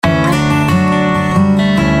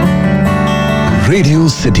Radio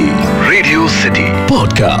city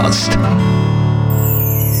podcast.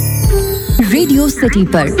 Radio city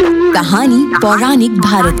पर कहानी पौराणिक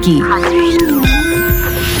भारत की।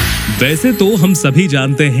 वैसे तो हम सभी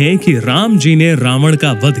जानते हैं कि राम जी ने रावण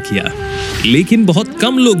का वध किया, लेकिन बहुत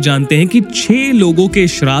कम लोग जानते हैं कि 6 लोगों के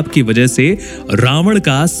श्राप की वजह से रावण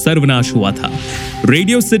का सर्वनाश हुआ था।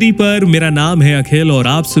 रेडियो सिटी पर मेरा नाम है अखिल और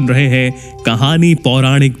आप सुन रहे हैं कहानी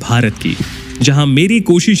पौराणिक भारत की, जहां मेरी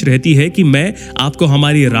कोशिश रहती है कि मैं आपको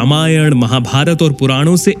हमारी रामायण, महाभारत और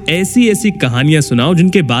पुराणों से ऐसी कहानियां सुनाऊं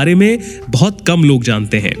जिनके बारे में बहुत कम लोग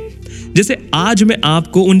जानते हैं। जैसे आज मैं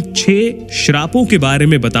आपको उन 6 श्रापों के बारे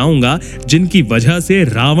में बताऊंगा जिनकी वजह से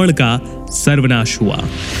रावण का सर्वनाश हुआ।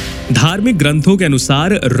 धार्मिक ग्रंथों के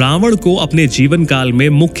अनुसार रावण को अपने जीवन काल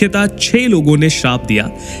में मुख्यतः 6 लोगों ने श्राप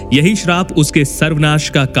दिया। यही श्राप उसके सर्वनाश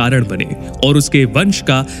का कारण बने और उसके वंश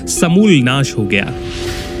का समूल नाश हो गया।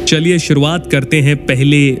 चलिए शुरुआत करते हैं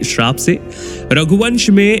पहले श्राप से। रघुवंश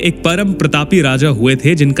में एक परम प्रतापी राजा हुए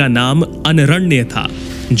थे जिनका नाम अनरण्य था।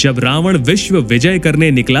 जब रावण विश्व विजय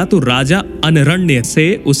करने निकला तो राजा अनरण्य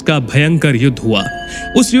से उसका भयंकर युद्ध हुआ।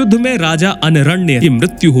 उस युद्ध में राजा अनरण्य की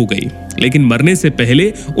मृत्यु हो गई, लेकिन मरने से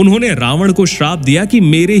पहले उन्होंने रावण को श्राप दिया कि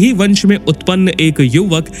मेरे ही वंश में उत्पन्न एक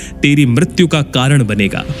युवक तेरी मृत्यु का कारण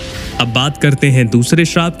बनेगा। अब बात करते हैं दूसरे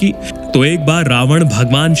श्राप की। तो एक बार रावण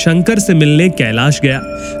भगवान शंकर से मिलने कैलाश गया।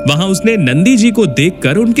 वहां उसने नंदी जी को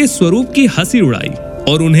देखकर उनके स्वरूप की हंसी उड़ाई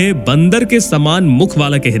और उन्हें बंदर के समान मुख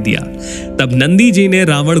वाला कह दिया। तब नंदी जी ने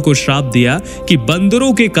रावण को श्राप दिया कि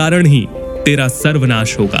बंदरों के कारण ही तेरा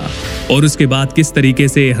सर्वनाश होगा। और उसके बाद किस तरीके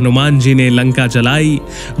से हनुमान जी ने लंका जलाई,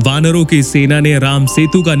 वानरों की सेना ने राम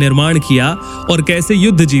सेतु का निर्माण किया और कैसे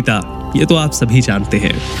युद्ध जीता, ये तो आप सभी जानते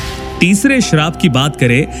हैं। तीसरे श्राप की बात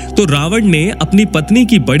करें तो रावण ने अपनी पत्नी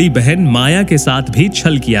की बड़ी बहन माया के साथ भी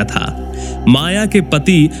छल किया था। माया के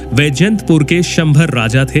पति वैजयंतपुर के शंभर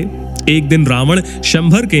राजा थे। एक दिन रावण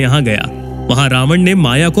शंभर के यहाँ गया। वहां रावण ने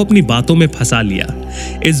माया को अपनी बातों में फंसा लिया।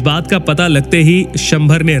 इस बात का पता लगते ही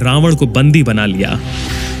शंभर ने रावण को बंदी बना लिया।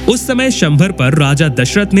 उस समय शंभर पर राजा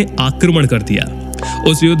दशरथ ने आक्रमण कर दिया।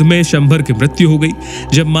 उस युद्ध में शंभर की मृत्यु हो गई।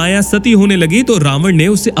 जब माया सती होने लगी तो रावण ने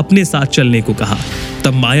उसे अपने साथ चलने को कहा।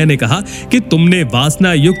 तब माया ने कहा कि तुमने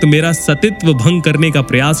वासना युक्त मेरा सतीत्व भंग करने का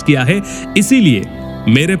प्रयास किया है, इसीलिए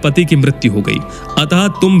मेरे पति की मृत्यु हो गई, अतः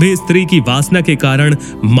तुम भी स्त्री की वासना के कारण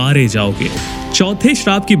मारे जाओगे। चौथे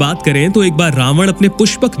श्राप की बात करें तो एक बार रावण अपने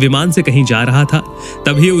पुष्पक विमान से कहीं जा रहा था।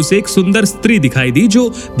 तभी उसे एक सुंदर स्त्री दिखाई दी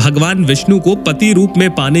जो भगवान विष्णु को पति रूप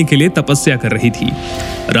में पाने के लिए तपस्या कर रही थी।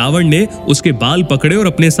 रावण ने उसके बाल पकड़े और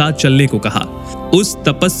अपने साथ चलने को कहा। उस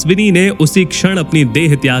तपस्विनी ने उसी क्षण अपनी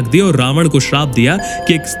देह त्याग दी और रावण को श्राप दिया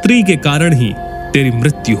कि एक स्त्री के कारण ही तेरी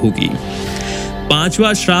मृत्यु होगी।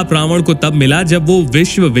 पांचवा श्राप रावण को तब मिला जब वो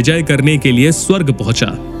विश्व विजय करने के लिए स्वर्ग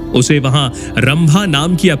पहुंचा। उसे वहां रंभा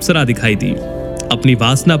नाम की अप्सरा दिखाई दी। अपनी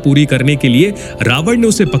वासना पूरी करने के लिए रावण ने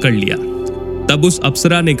उसे पकड़ लिया। तब उस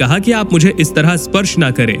अप्सरा ने कहा कि आप मुझे इस तरह स्पर्श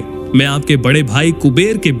ना करें, मैं आपके बड़े भाई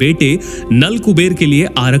कुबेर के बेटे नल कुबेर के लिए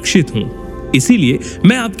आरक्षित हूं, इसीलिए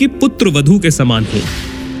मैं आपकी पुत्र वधू के समान हूं।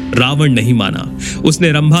 रावण नहीं माना,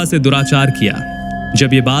 उसने रंभा से दुराचार किया।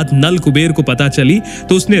 जब ये बात नल कुबेर को पता चली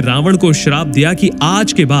तो उसने रावण को श्राप दिया कि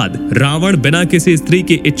आज के बाद रावण बिना किसी स्त्री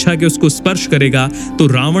की इच्छा के उसको स्पर्श करेगा तो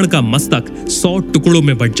रावण का मस्तक 100 टुकड़ों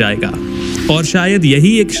में बंट जाएगा। और शायद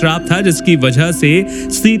यही एक श्राप था जिसकी वजह से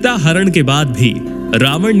सीता हरण के बाद भी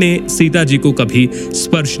रावण ने सीता जी को कभी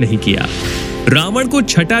स्पर्श नहीं किया। रावण को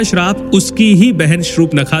छठा श्राप उसकी ही बहन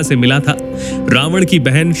शूर्पणखा से मिला था। रावण की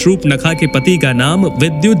बहन शूर्पणखा के पति का नाम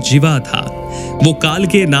विद्युज्जीवा था। वो काल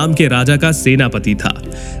के नाम के राजा का सेनापति था।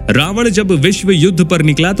 रावण जब विश्व युद्ध पर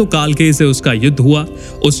निकला तो कालकेय से उसका युद्ध हुआ।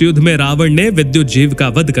 उस युद्ध में रावण ने विद्युज्जीव का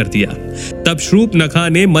वध कर दिया। तब शूर्पणखा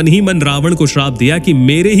ने मन ही मन रावण को श्राप दिया कि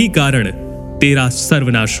मेरे ही कारण तेरा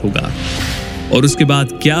सर्वनाश होगा। और उसके बाद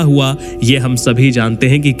क्या हुआ ये हम सभी जानते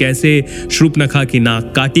हैं कि कैसे शूर्पणखा की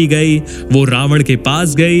नाक काटी गई, वो रावण के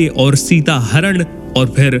पास गई और सीता हरण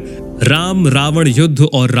और फिर राम रावण युद्ध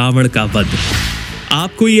और रावण का वध।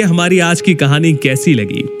 आपको ये हमारी आज की कहानी कैसी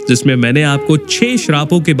लगी, जिसमें मैंने आपको 6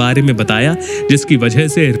 श्रापों के बारे में बताया जिसकी वजह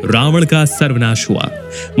से रावण का सर्वनाश हुआ।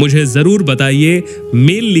 मुझे जरूर बताइए,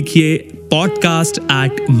 मेल लिखिए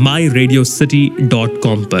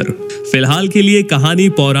podcast@myradiocity.com पर। फिलहाल के लिए कहानी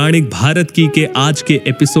पौराणिक भारत की के आज के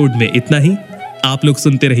एपिसोड में इतना ही। आप लोग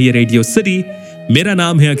सुनते रहिए रेडियो सिटी। मेरा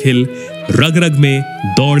नाम है अखिल, रग रग में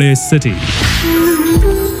दौड़े सिटी।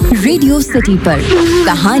 रेडियो सिटी पर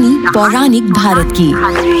कहानी पौराणिक भारत की।